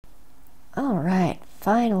All right,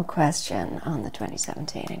 final question on the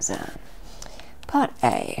 2017 exam. Part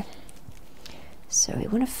A. So we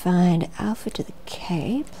want to find alpha to the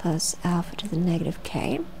k plus alpha to the negative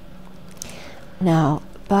k. Now,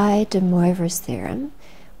 by de Moivre's theorem,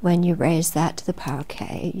 when you raise that to the power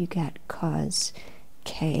k, you get cos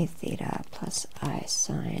k theta plus I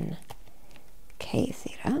sine k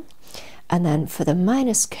theta. And then for the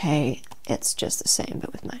minus k, it's just the same,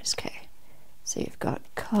 but with minus k. So you've got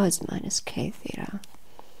cos minus k theta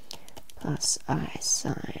plus I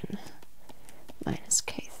sine minus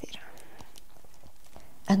k theta.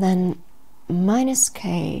 And then minus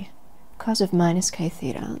k, cos of minus k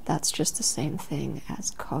theta, that's just the same thing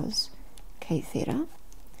as cos k theta.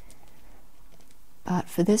 But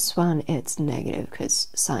for this one, it's negative because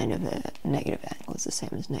sine of a negative angle is the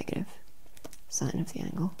same as negative sine of the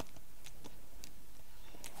angle.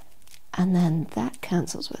 And then that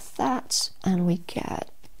cancels with that, and we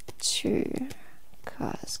get 2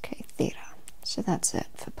 cos k theta. So that's it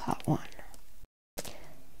for part 1.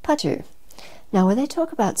 Part 2. Now, when they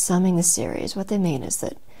talk about summing the series, what they mean is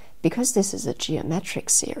that because this is a geometric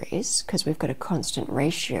series, because we've got a constant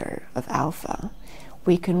ratio of alpha,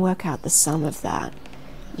 we can work out the sum of that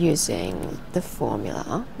using the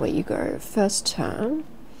formula where you go first term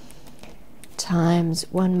times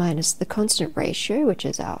 1 minus the constant ratio, which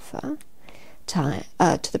is alpha,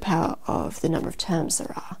 to the power of the number of terms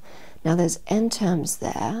there are. Now there's n terms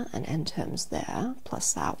there and n terms there,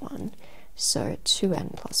 plus that one, so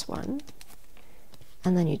 2n plus 1,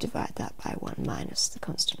 and then you divide that by 1 minus the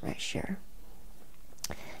constant ratio.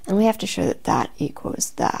 And we have to show that that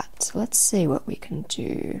equals that. So let's see what we can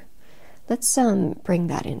do. Let's bring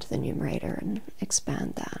that into the numerator and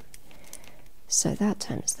expand that. So that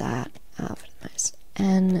times that, alpha minus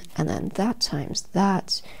n, and then that times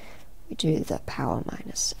that, we do the power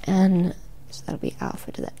minus n, so that'll be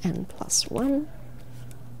alpha to the n plus 1.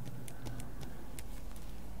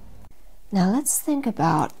 Now let's think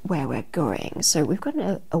about where we're going. So we've got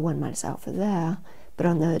a 1 minus alpha there, but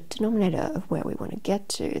on the denominator of where we want to get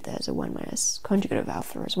to, there's a 1 minus conjugate of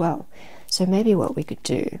alpha as well. So maybe what we could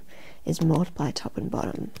do is multiply top and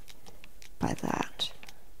bottom by that.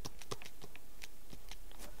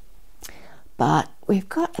 But we've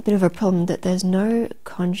got a bit of a problem that there's no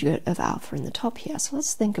conjugate of alpha in the top here. So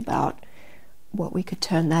let's think about what we could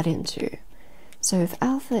turn that into. So if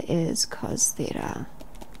alpha is cos theta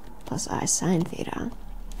plus I sine theta,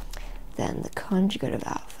 then the conjugate of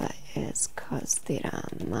alpha is cos theta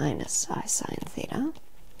minus I sine theta.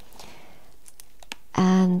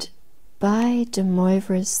 And by de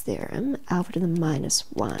Moivre's theorem, alpha to the minus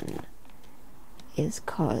 1 is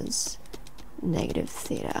cos negative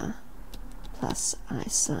theta plus I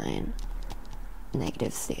sine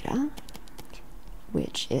negative theta,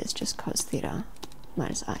 which is just cos theta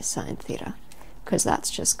minus I sine theta, because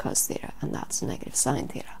that's just cos theta and that's negative sine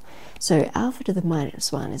theta. So alpha to the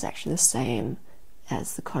minus 1 is actually the same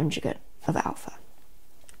as the conjugate of alpha.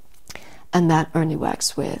 And that only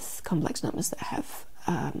works with complex numbers that have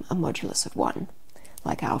a modulus of 1,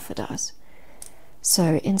 like alpha does.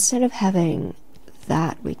 So instead of having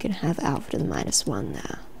that, we can have alpha to the minus 1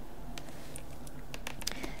 there.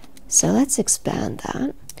 So let's expand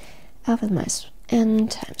that. Alpha to the minus n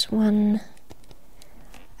times 1,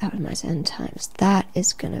 alpha to the minus n times that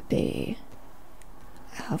is going to be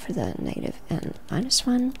alpha to the negative n minus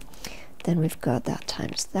 1. Then we've got that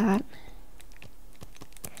times that,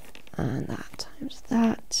 and that times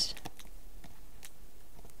that.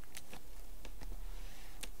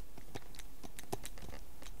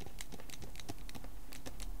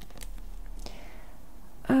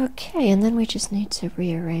 Okay, and then we just need to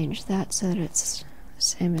rearrange that so that it's the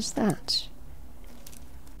same as that.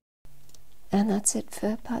 And that's it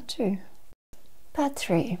for part 2. Part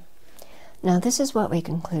 3. Now this is what we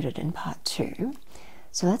concluded in part 2.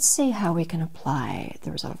 So let's see how we can apply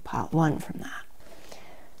the result of part 1 from that.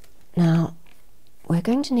 Now, we're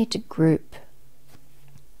going to need to group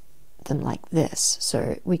them like this.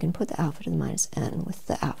 So we can put the alpha to the minus n with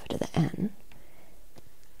the alpha to the n.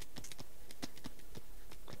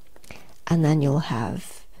 And then you'll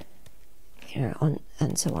have,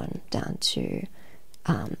 and so on, down to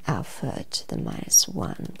alpha to the minus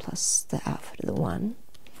 1 plus the alpha to the 1,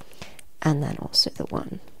 and then also the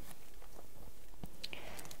 1.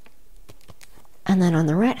 And then on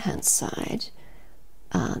the right-hand side,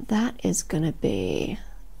 that is going to be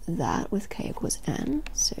that with k equals n,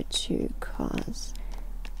 so 2 cos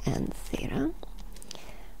n theta.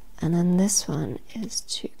 And then this one is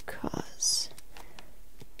 2 cos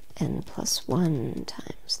n plus 1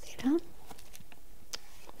 times theta.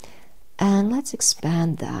 And let's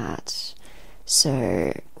expand that.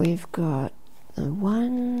 So we've got the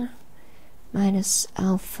 1 minus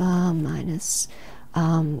alpha minus,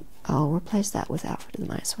 I'll replace that with alpha to the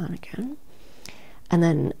minus 1 again. And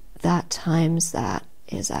then that times that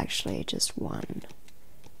is actually just 1.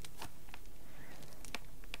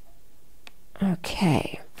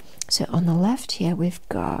 Okay, so on the left here we've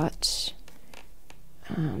got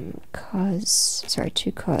 2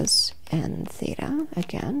 cos n theta,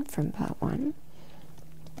 again from part 1,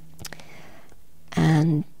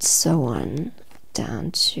 and so on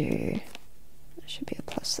down to, there should be a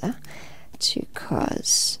plus there, 2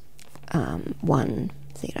 cos 1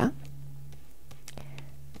 theta,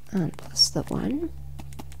 and plus the 1.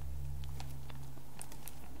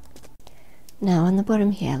 Now on the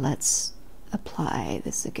bottom here, let's apply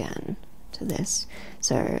this again to this.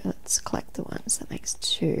 So let's collect the ones, that makes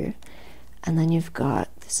 2. And then you've got,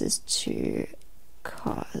 this is 2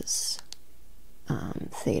 cos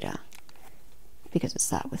theta, because it's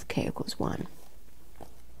that with k equals 1.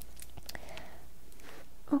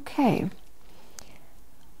 Okay.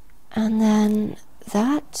 And then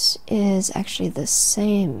that is actually the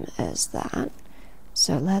same as that.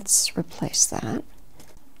 So let's replace that.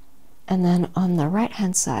 And then on the right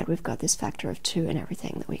hand side we've got this factor of 2 and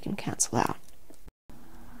everything that we can cancel out.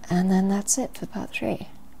 And then that's it for part 3.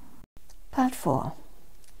 Part 4.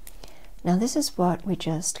 Now this is what we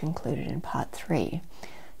just concluded in part 3.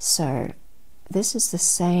 So this is the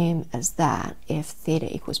same as that if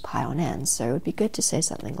theta equals pi on n. So it would be good to say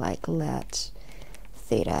something like let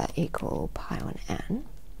theta equal pi on n.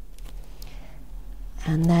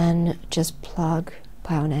 And then just plug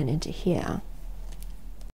pi on n into here.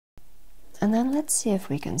 And then let's see if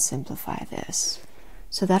we can simplify this.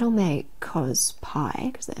 So that'll make cos pi,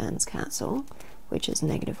 because the n's cancel, which is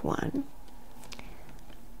 -1.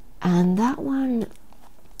 And that one,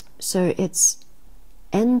 so it's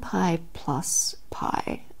n pi plus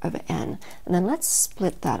pi over n. And then let's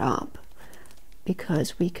split that up,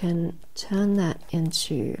 because we can turn that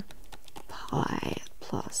into pi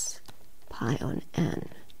plus pi on n.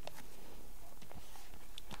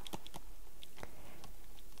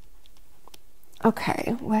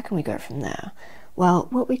 Okay, where can we go from there? Well,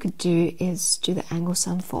 what we could do is do the angle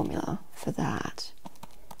sum formula for that.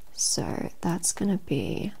 So that's going to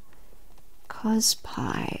be cos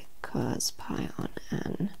pi on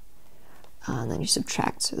n. And then you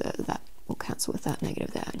subtract, so that will cancel with that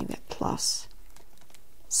negative there, and you get plus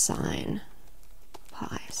sine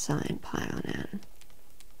pi on n.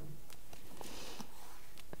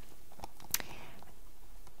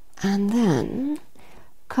 And then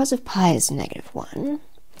cos of pi is -1,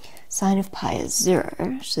 sine of pi is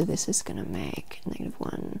 0, so this is going to make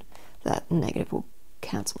 -1. That negative will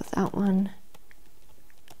cancel with that one.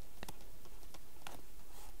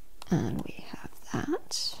 And we have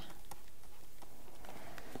that.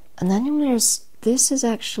 And then this is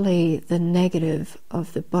actually the negative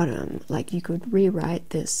of the bottom. Like, you could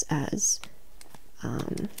rewrite this as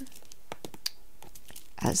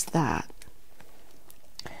that.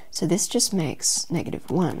 So this just makes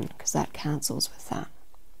 -1, because that cancels with that.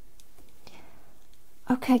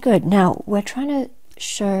 Okay, good. Now, we're trying to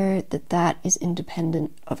show that that is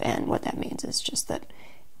independent of n. What that means is just that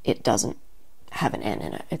it doesn't have an n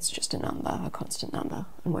in it. It's just a number, a constant number,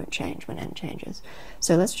 and won't change when n changes.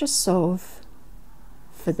 So let's just solve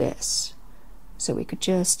for this. So we could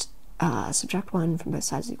just subtract 1 from both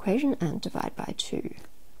sides of the equation and divide by 2.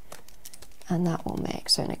 And that will make,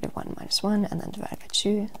 so -1 minus 1, and then divided by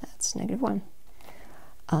 2, that's -1.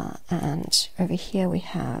 And over here we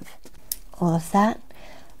have all of that.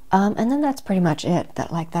 And then that's pretty much it,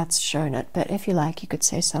 that's shown it. But if you like, you could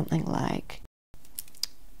say something like,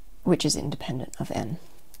 which is independent of n.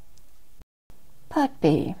 Part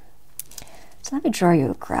B. So let me draw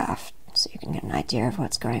you a graph so you can get an idea of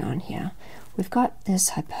what's going on here. We've got this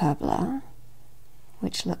hyperbola,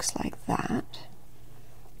 which looks like that,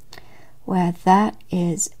 where that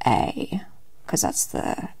is a, because that's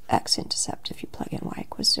the x-intercept. If you plug in y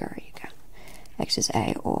equals 0, you get x is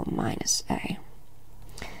a or minus a.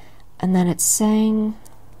 And then it's saying,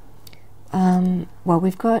 well,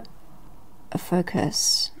 we've got a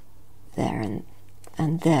focus there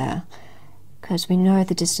and there, because we know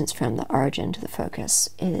the distance from the origin to the focus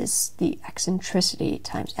is the eccentricity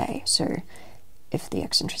times a. So if the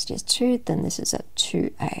eccentricity is 2, then this is at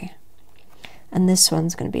 2a. And this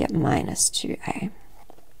one's going to be at minus 2a.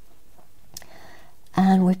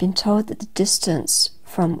 And we've been told that the distance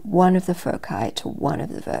from one of the foci to one of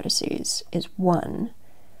the vertices is 1.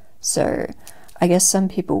 So I guess some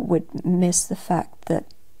people would miss the fact that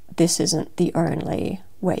this isn't the only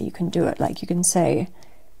way you can do it. Like, you can say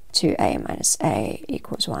 2a minus a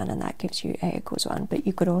equals 1, and that gives you a equals 1. But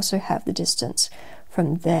you could also have the distance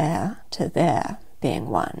from there to there being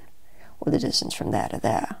 1, or the distance from there to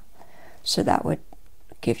there. So that would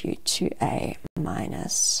give you 2a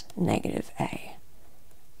minus negative a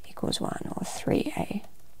equals 1, or 3a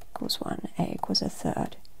equals 1, a equals a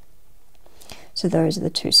third. So those are the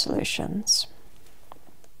two solutions.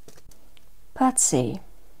 Part C.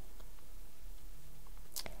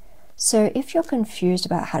 So if you're confused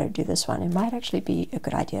about how to do this one, it might actually be a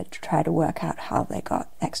good idea to try to work out how they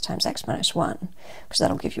got x times x minus 1, because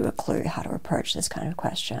that'll give you a clue how to approach this kind of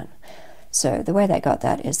question. So the way they got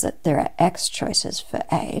that is that there are x choices for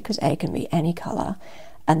A, because A can be any color,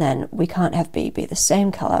 and then we can't have B be the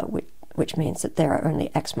same color, which means that there are only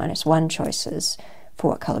x minus 1 choices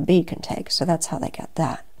for what color B can take. So that's how they get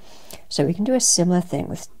that. So we can do a similar thing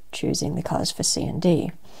with choosing the colors for C and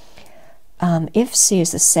D. If C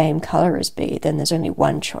is the same color as B, then there's only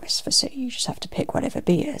one choice for C. You just have to pick whatever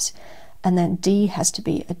B is. And then D has to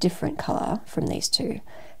be a different color from these two.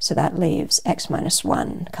 So that leaves x minus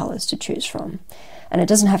 1 colors to choose from. And it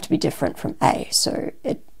doesn't have to be different from A, so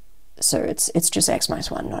it's just x minus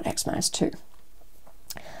 1, not x minus 2.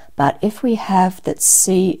 But if we have that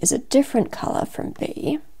C is a different color from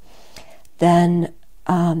B, then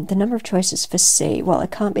the number of choices for C, well,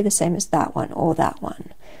 it can't be the same as that one or that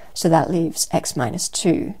one. So that leaves x minus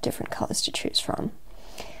 2 different colors to choose from.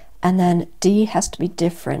 And then D has to be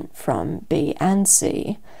different from B and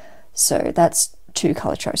C, so that's 2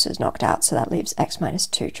 color choices knocked out, so that leaves x minus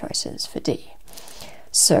 2 choices for D.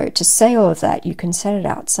 So to say all of that, you can set it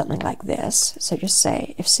out something like this. So just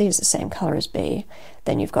say if C is the same color as B,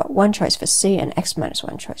 then you've got 1 choice for C and x minus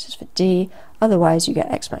 1 choices for D. Otherwise, you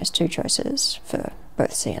get x minus 2 choices for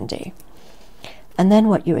both C and D. And then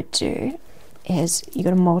what you would do is you've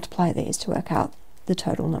got to multiply these to work out the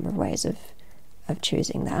total number of ways of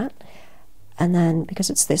choosing that. And then, because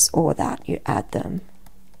it's this or that, you add them.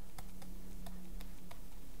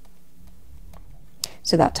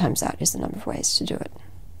 So that times that is the number of ways to do it,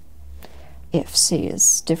 if C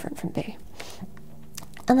is different from B.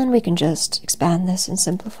 And then we can just expand this and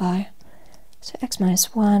simplify. So x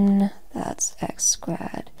minus 1, that's x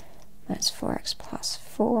squared minus 4x plus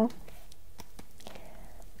 4.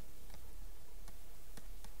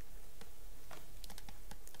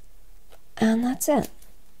 And that's it.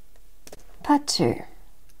 Part 2.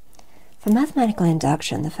 For mathematical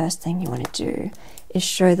induction, the first thing you want to do is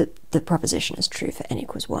show that the proposition is true for n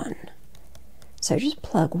equals 1. So just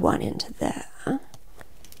plug 1 into there.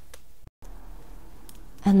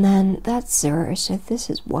 And then that's 0, so this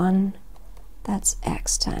is 1. That's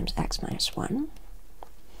x times x minus 1.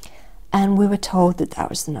 And we were told that that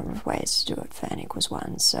was the number of ways to do it for n equals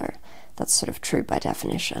 1, so that's sort of true by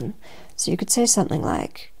definition. So you could say something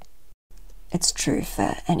like, it's true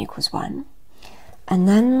for n equals 1. And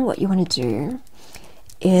then what you want to do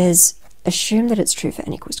is assume that it's true for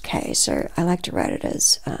n equals k. So I like to write it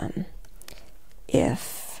as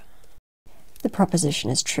if the proposition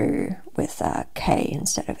is true with k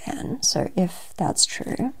instead of n. So if that's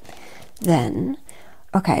true, then,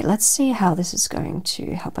 okay, let's see how this is going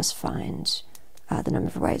to help us find the number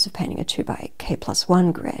of ways of painting a 2 by k plus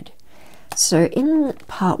 1 grid. So in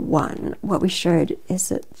part 1, what we showed is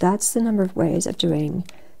that that's the number of ways of doing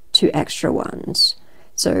 2 extra ones.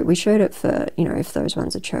 So we showed it for, if those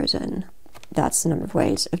ones are chosen, that's the number of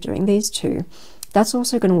ways of doing these 2. That's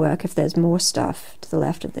also going to work if there's more stuff to the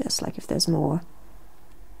left of this, like if there's more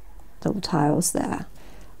little tiles there.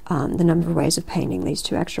 The number of ways of painting these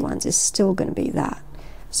 2 extra ones is still going to be that.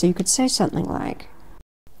 So you could say something like,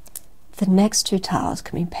 the next 2 tiles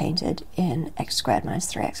can be painted in x squared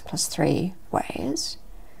minus 3x plus 3 ways,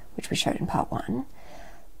 which we showed in part 1.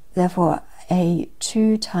 Therefore, a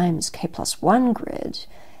 2 times k plus 1 grid,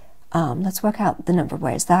 let's work out the number of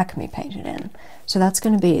ways that can be painted in. So that's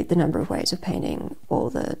going to be the number of ways of painting all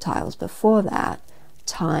the tiles before that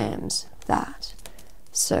times that.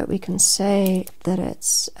 So we can say that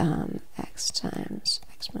it's x times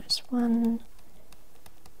x minus 1,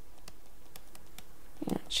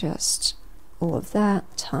 just all of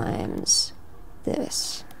that times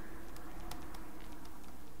this.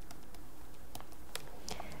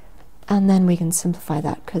 And then we can simplify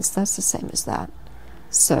that because that's the same as that.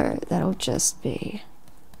 So that'll just be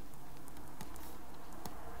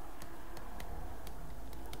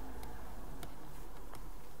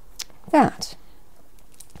that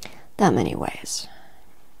many ways.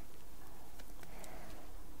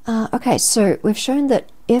 Okay, so we've shown that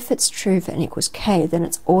if it's true for n equals k, then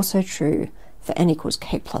it's also true for n equals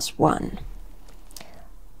k plus 1.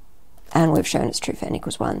 And we've shown it's true for n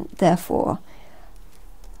equals 1. Therefore,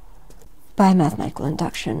 by mathematical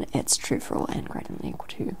induction, it's true for all n greater than or equal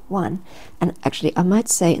to 1. And actually, I might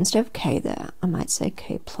say, instead of k there, I might say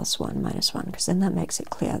k plus 1 minus 1, because then that makes it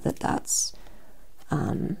clear that that's,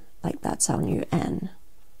 that's our new n.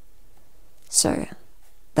 So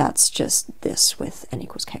that's just this with n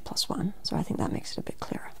equals k plus 1. So I think that makes it a bit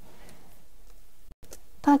clearer.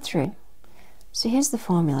 Part 3. So here's the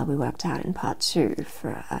formula we worked out in part 2 for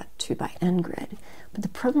a 2 by n grid. But the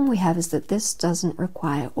problem we have is that this doesn't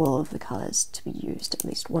require all of the colors to be used at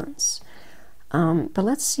least once. But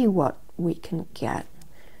let's see what we can get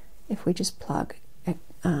if we just plug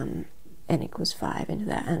n equals 5 into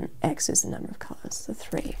that, and x is the number of colors, so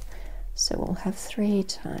 3. So we'll have 3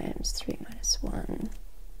 times 3 minus 1.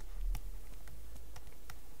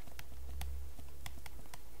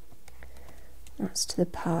 That's to the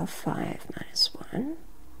power 5 minus 1.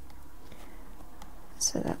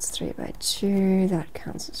 So that's 3 by 2, that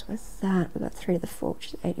cancels with that. We've got 3 to the 4, which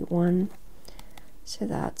is 81. So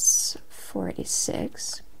that's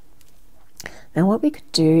 486. Now what we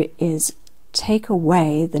could do is take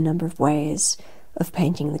away the number of ways of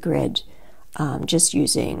painting the grid just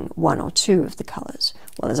using 1 or 2 of the colors.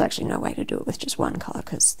 Well, there's actually no way to do it with just one color,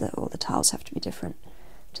 because all the tiles have to be different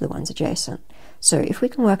to the ones adjacent. So if we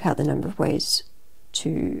can work out the number of ways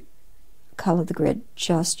to color the grid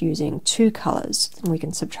just using 2 colors, then we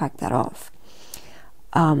can subtract that off.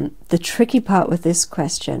 The tricky part with this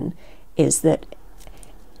question is that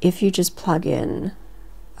if you just plug in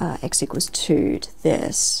x equals 2 to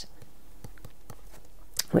this,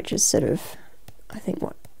 which is sort of, I think,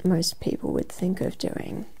 what most people would think of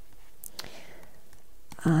doing,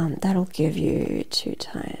 that'll give you 2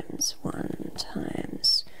 times 1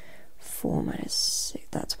 times 4 minus 6,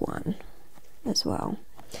 that's 1 as well.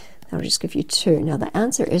 That'll just give you 2. Now the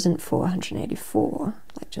answer isn't 484,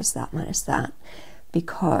 like just that minus that,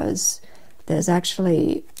 because there's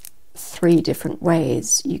actually 3 different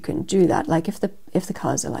ways you can do that. Like if the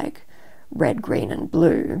colors are like red, green, and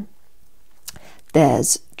blue,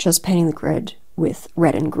 there's just painting the grid with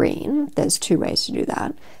red and green. There's 2 ways to do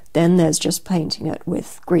that. Then there's just painting it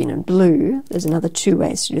with green and blue. There's another 2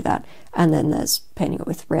 ways to do that. And then there's painting it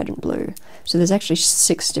with red and blue. So there's actually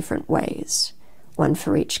 6 different ways, one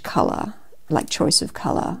for each color, like choice of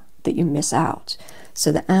color, that you miss out.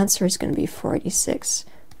 So the answer is going to be 486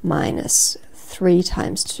 minus 3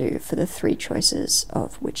 times 2 for the 3 choices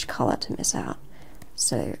of which color to miss out.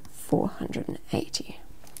 So 480.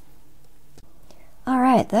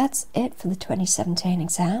 Alright, that's it for the 2017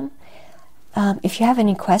 exam. If you have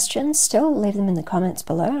any questions still, leave them in the comments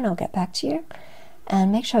below and I'll get back to you.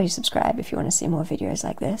 And make sure you subscribe if you want to see more videos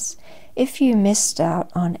like this. If you missed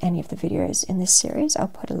out on any of the videos in this series, I'll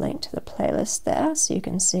put a link to the playlist there so you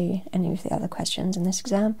can see any of the other questions in this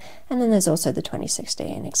exam. And then there's also the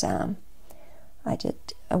 2016 exam. I did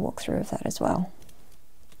a walkthrough of that as well.